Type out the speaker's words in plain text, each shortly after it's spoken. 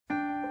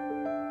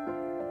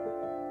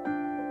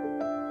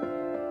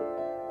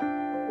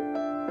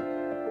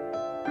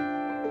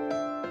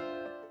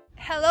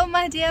Hello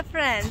my dear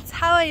friends,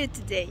 how are you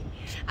today?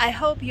 I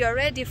hope you are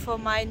ready for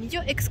my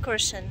new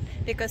excursion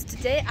because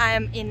today I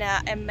am in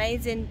an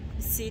amazing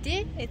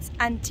city, it's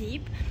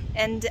Antibes,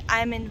 and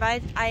I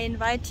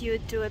invite you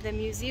to the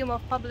Museum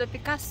of Pablo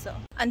Picasso.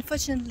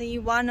 Unfortunately,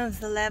 one of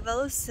the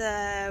levels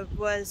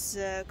was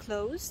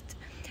closed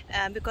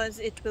because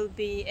it will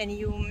be a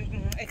new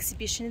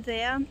exhibition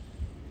there.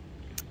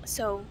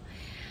 So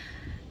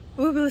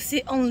we will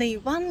see only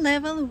one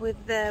level with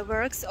the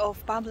works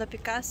of Pablo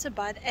Picasso,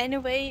 but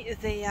anyway,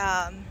 they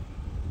are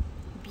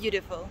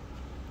beautiful.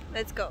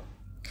 Let's go.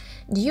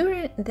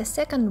 During the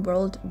Second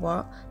World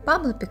War,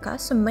 Pablo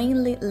Picasso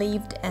mainly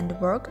lived and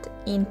worked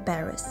in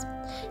Paris.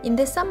 In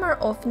the summer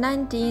of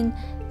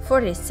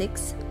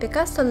 1946,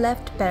 Picasso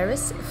left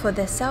Paris for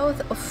the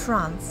south of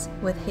France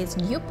with his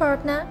new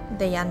partner,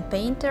 the young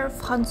painter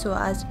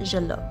Françoise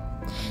Gelot.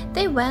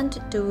 They went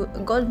to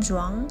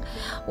Goljuan,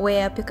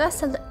 where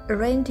Picasso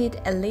rented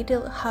a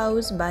little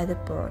house by the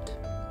port.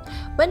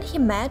 When he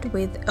met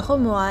with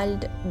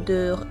Romuald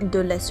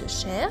de la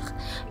Souchère,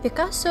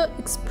 Picasso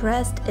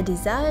expressed a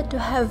desire to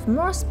have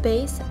more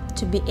space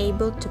to be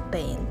able to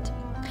paint.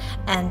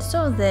 And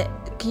so the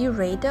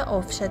curator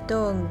of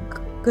Château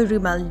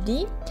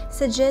Grimaldi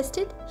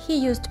suggested he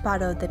used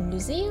part of the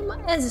museum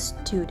as a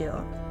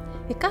studio.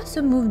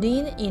 Picasso moved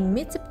in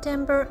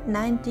mid-September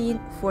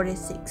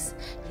 1946.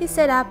 He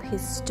set up his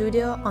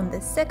studio on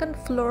the second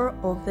floor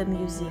of the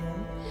museum.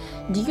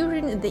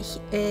 During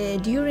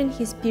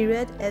his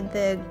period at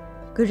the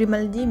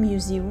Grimaldi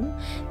Museum,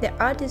 the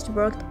artist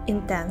worked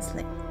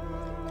intensely.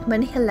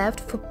 When he left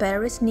for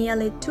Paris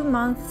nearly 2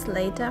 months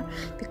later,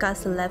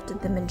 Picasso left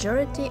the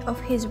majority of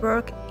his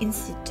work in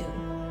situ.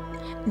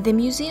 The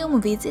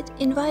museum visit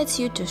invites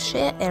you to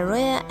share a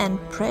rare and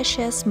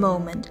precious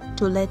moment,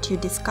 to let you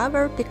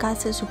discover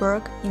Picasso's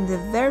work in the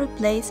very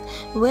place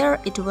where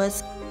it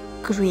was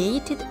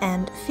created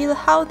and feel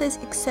how this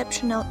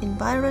exceptional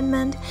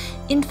environment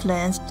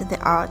influenced the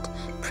art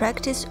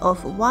practice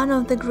of one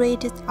of the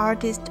greatest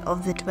artists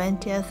of the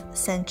 20th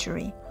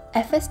century.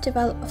 A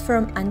festival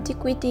from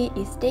antiquity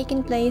is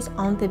taking place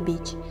on the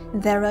beach.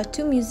 There are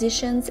 2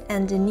 musicians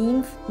and a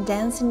nymph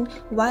dancing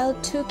while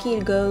 2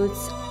 kid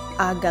goats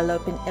are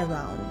galloping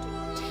around.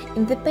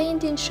 In the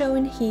painting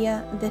shown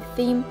here, the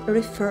theme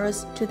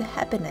refers to the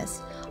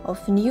happiness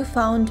of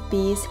newfound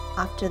peace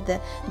after the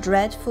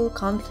dreadful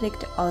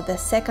conflict of the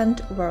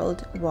Second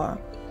World War.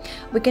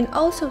 We can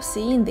also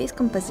see in this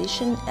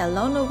composition a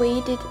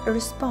long-awaited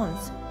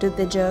response to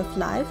The Joy of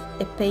Life,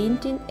 a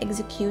painting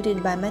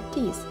executed by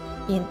Matisse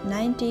in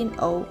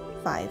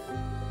 1905.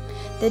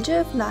 The Joy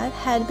of Life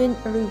had been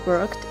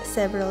reworked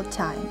several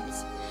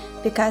times.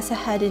 Picasso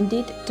had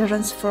indeed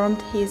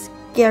transformed his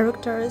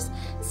characters,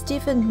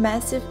 stiff and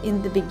massive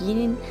in the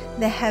beginning,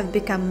 they have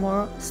become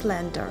more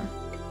slender.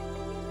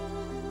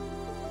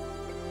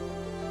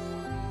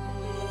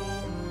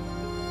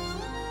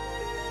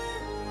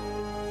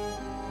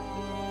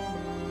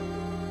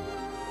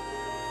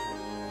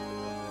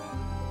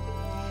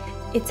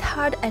 It's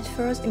hard at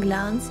first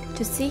glance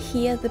to see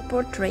here the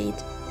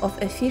portrait of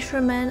a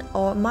fisherman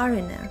or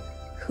mariner,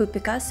 who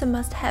Picasso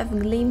must have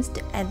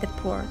glimpsed at the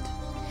port,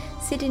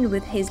 sitting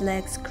with his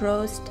legs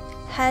crossed,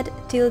 head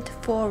tilted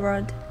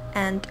forward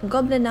and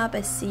gobbling up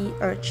a sea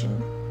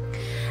urchin.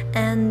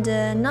 And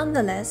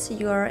nonetheless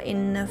you are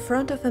in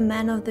front of a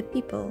man of the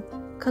people,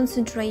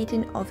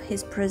 concentrating on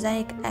his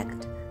prosaic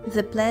act,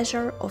 the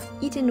pleasure of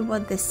eating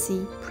what the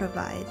sea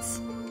provides.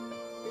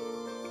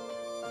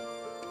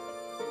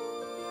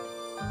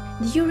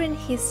 During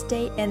his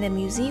stay at the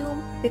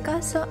museum,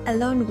 Picasso,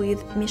 along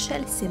with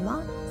Michel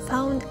Simon,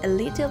 found a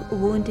little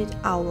wounded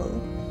owl.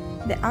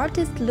 The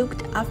artist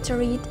looked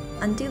after it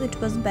until it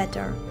was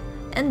better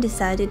and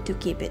decided to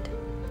keep it.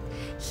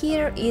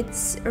 Here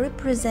it's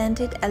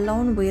represented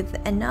along with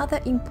another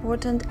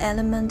important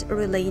element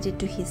related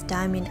to his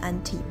time in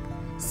Antibes,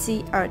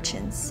 sea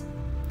urchins,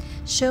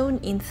 shown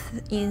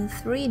in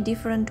 3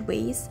 different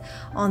ways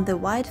on the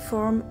white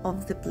form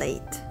of the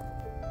plate.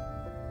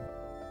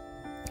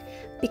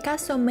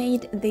 Picasso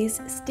made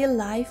this still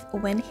life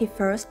when he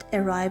first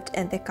arrived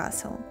at the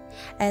castle.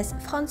 As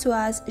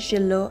Françoise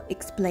Gelot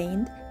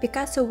explained,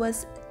 Picasso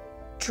was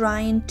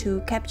trying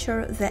to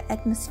capture the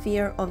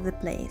atmosphere of the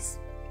place.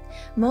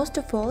 Most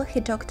of all,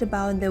 he talked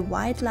about the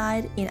white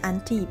light in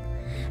Antibes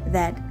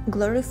that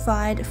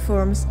glorified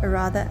forms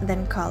rather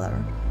than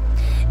color.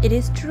 It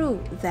is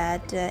true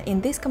that in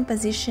this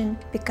composition,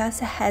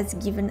 Picasso has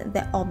given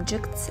the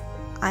objects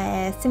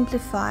a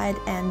simplified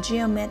and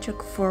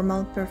geometric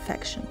formal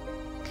perfection.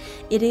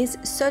 It is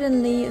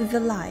certainly the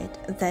light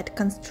that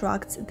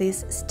constructs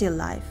this still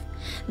life.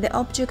 The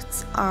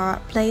objects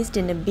are placed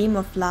in a beam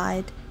of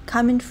light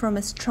coming from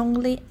a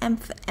strongly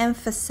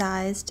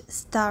emphasized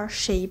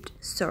star-shaped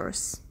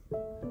source.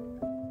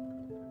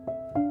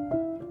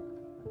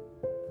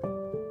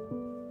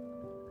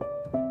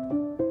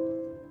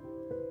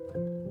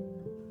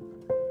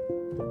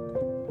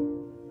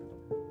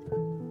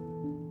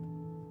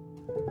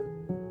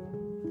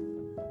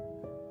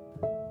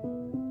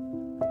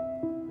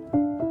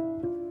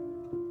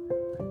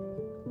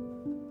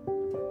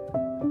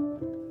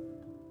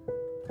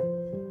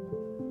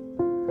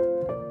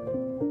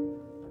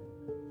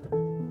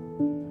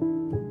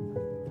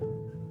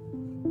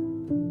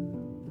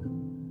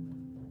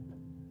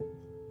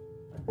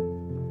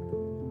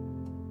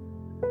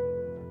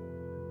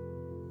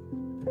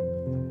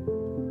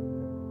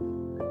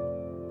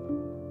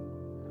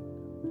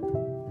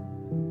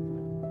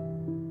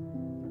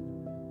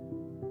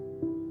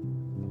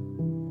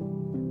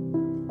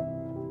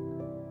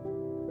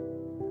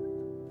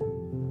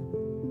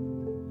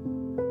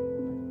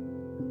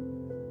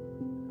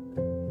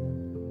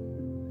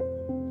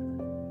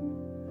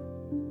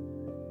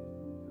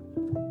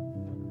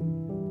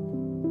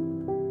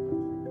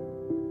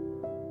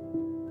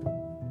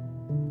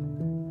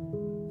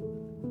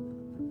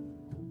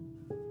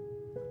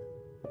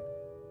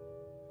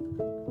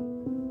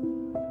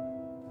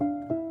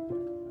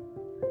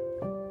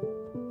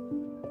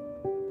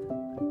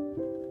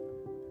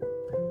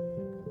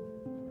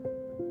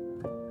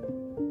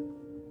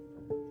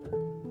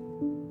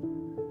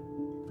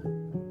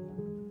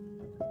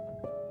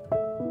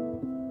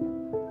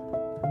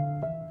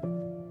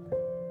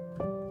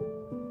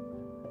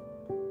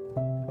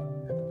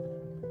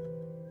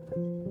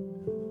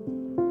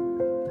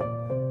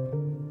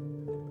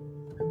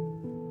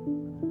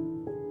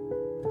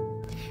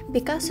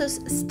 Picasso's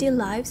still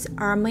lifes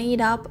are made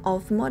up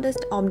of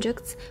modest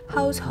objects,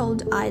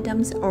 household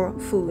items, or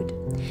food.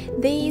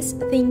 These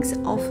things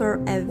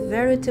offer a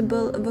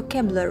veritable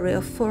vocabulary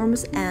of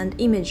forms and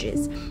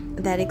images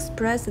that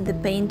express the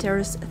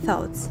painter's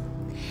thoughts.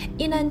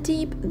 In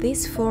Antibes,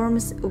 these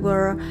forms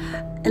were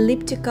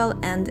elliptical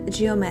and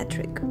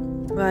geometric,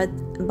 but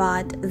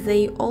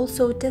they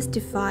also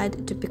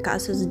testified to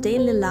Picasso's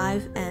daily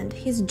life and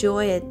his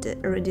joy at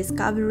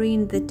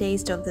rediscovering the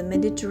taste of the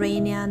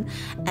Mediterranean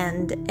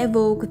and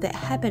evoke the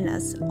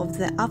happiness of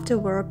the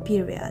afterwar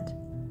period.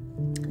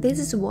 This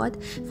is what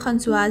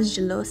Françoise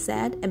Gillot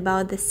said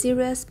about the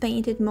series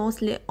painted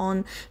mostly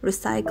on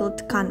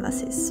recycled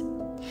canvases.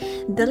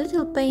 The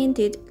little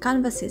painted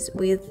canvases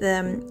with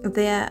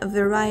their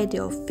variety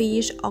of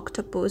fish,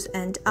 octopus,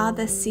 and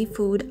other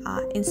seafood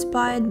are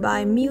inspired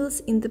by meals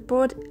in the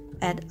port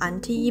at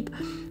Antibes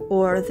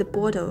or the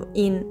port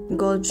in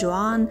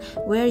Goljuan,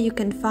 where you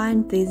can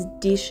find these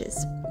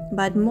dishes.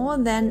 But more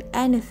than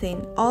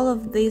anything, all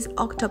of these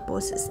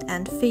octopuses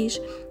and fish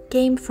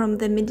came from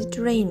the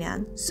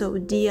Mediterranean, so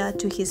dear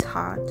to his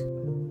heart.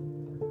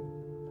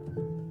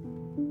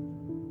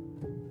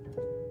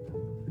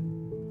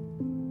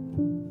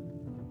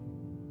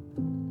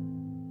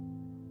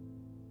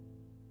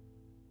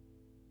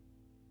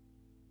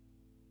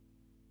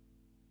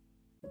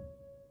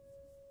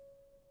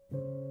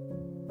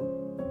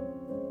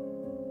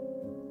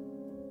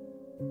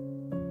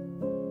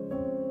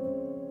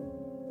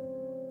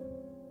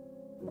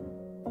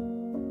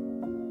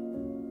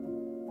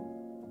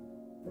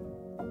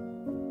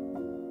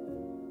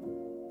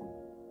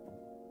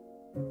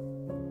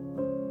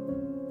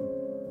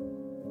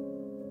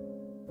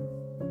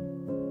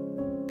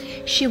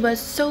 She was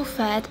so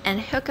fat and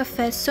her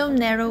cafe so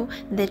narrow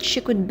that she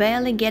could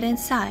barely get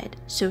inside,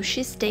 so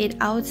she stayed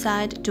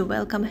outside to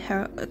welcome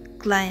her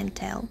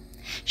clientele.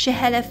 She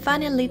had a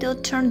funny little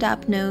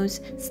turned-up nose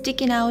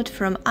sticking out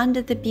from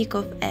under the peak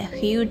of a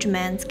huge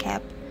man's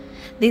cap.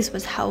 This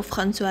was how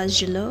Françoise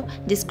Gillot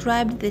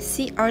described the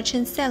sea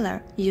urchin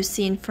seller you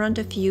see in front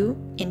of you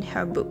in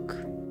her book.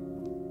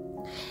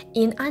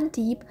 In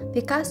Antibes,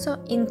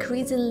 Picasso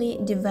increasingly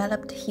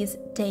developed his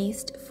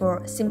taste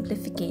for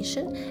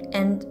simplification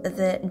and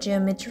the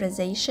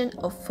geometrization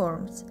of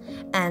forms,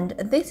 and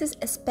this is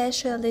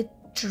especially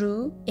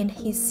true in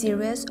his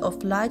series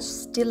of large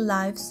still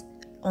lifes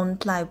on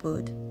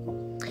plywood.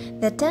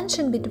 The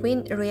tension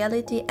between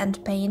reality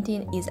and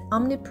painting is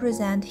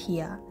omnipresent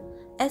here.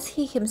 As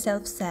he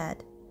himself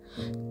said,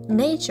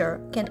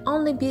 nature can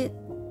only be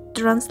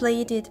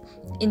translated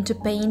into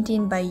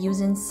painting by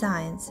using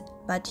signs,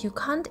 but you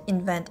can't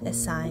invent a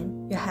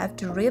sign. You have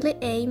to really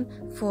aim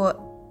for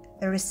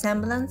a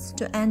resemblance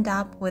to end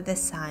up with a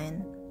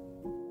sign.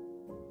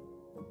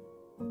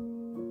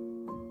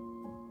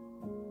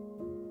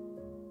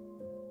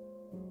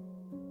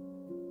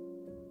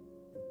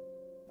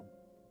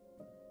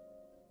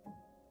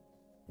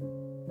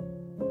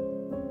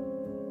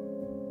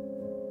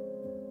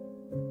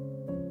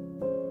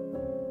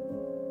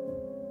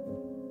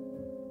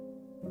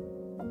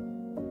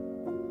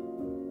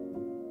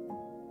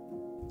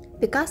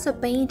 Picasso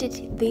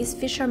painted this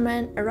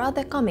fisherman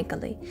rather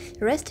comically,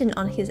 resting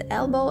on his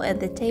elbow at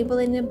the table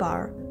in a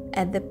bar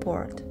at the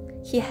port.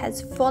 He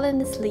has fallen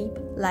asleep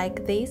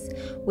like this,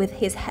 with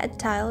his head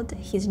tilted,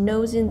 his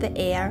nose in the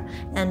air,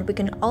 and we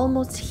can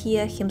almost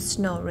hear him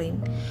snoring.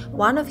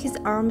 One of his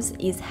arms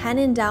is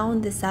hanging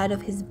down the side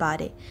of his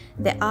body,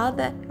 the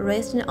other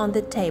resting on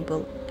the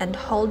table and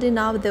holding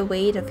up the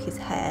weight of his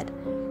head.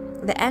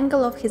 The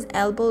angle of his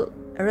elbow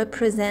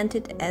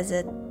represented as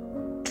a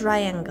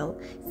triangle,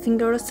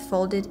 fingers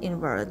folded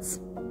inwards.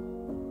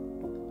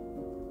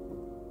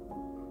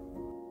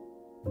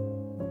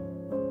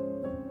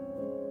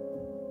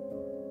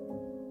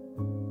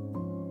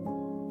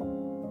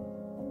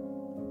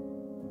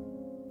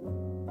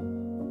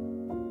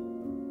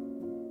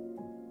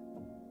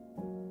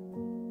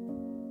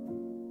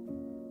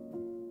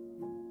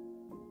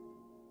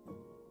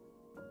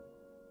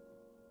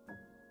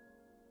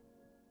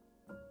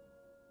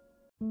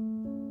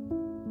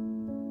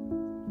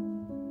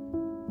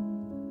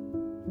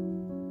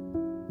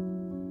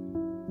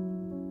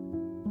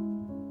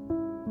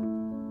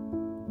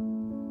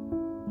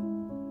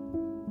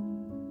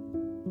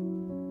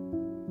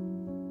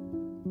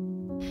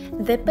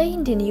 The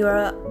painting you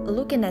are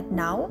looking at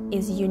now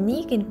is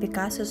unique in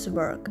Picasso's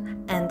work,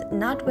 and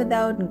not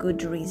without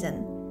good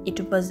reason. It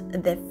was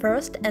the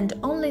first and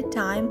only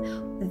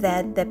time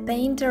that the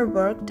painter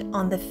worked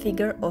on the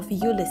figure of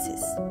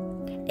Ulysses.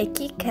 A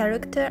key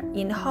character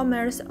in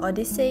Homer's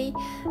Odyssey,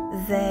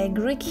 the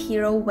Greek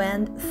hero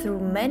went through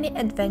many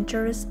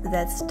adventures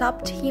that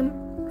stopped him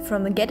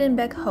from getting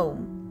back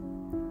home.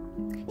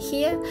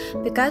 Here,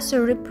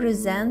 Picasso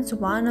represents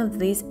one of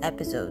these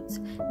episodes,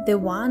 the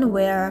one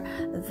where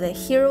the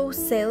hero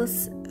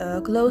sails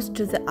close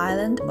to the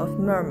island of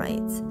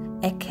mermaids.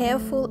 A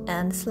careful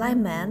and sly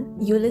man,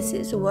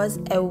 Ulysses was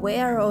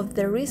aware of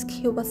the risk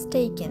he was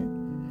taking,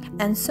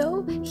 and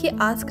so he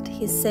asked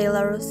his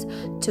sailors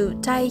to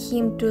tie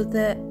him to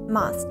the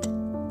mast.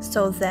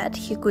 so that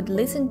he could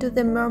listen to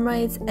the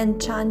mermaids'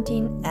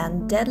 enchanting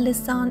and deadly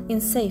song in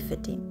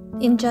safety.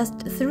 In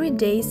just 3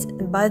 days,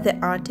 by the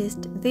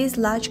artist, this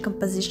large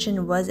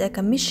composition was a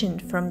commission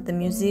from the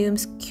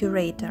museum's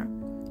curator.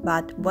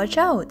 But watch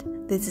out,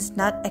 this is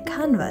not a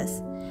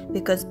canvas,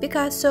 because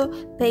Picasso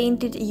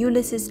painted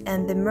Ulysses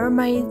and the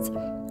mermaids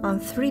on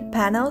 3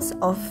 panels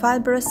of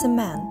fibrous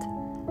cement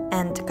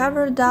and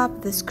covered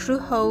up the screw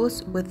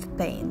holes with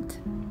paint.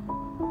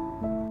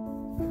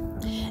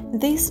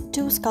 These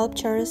 2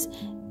 sculptures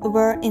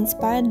were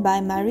inspired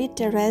by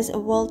Marie-Thérèse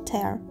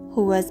Voltaire,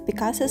 who was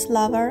Picasso's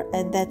lover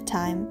at that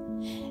time.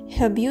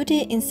 Her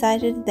beauty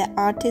incited the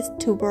artist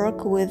to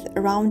work with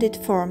rounded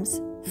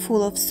forms,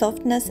 full of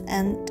softness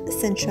and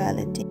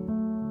sensuality.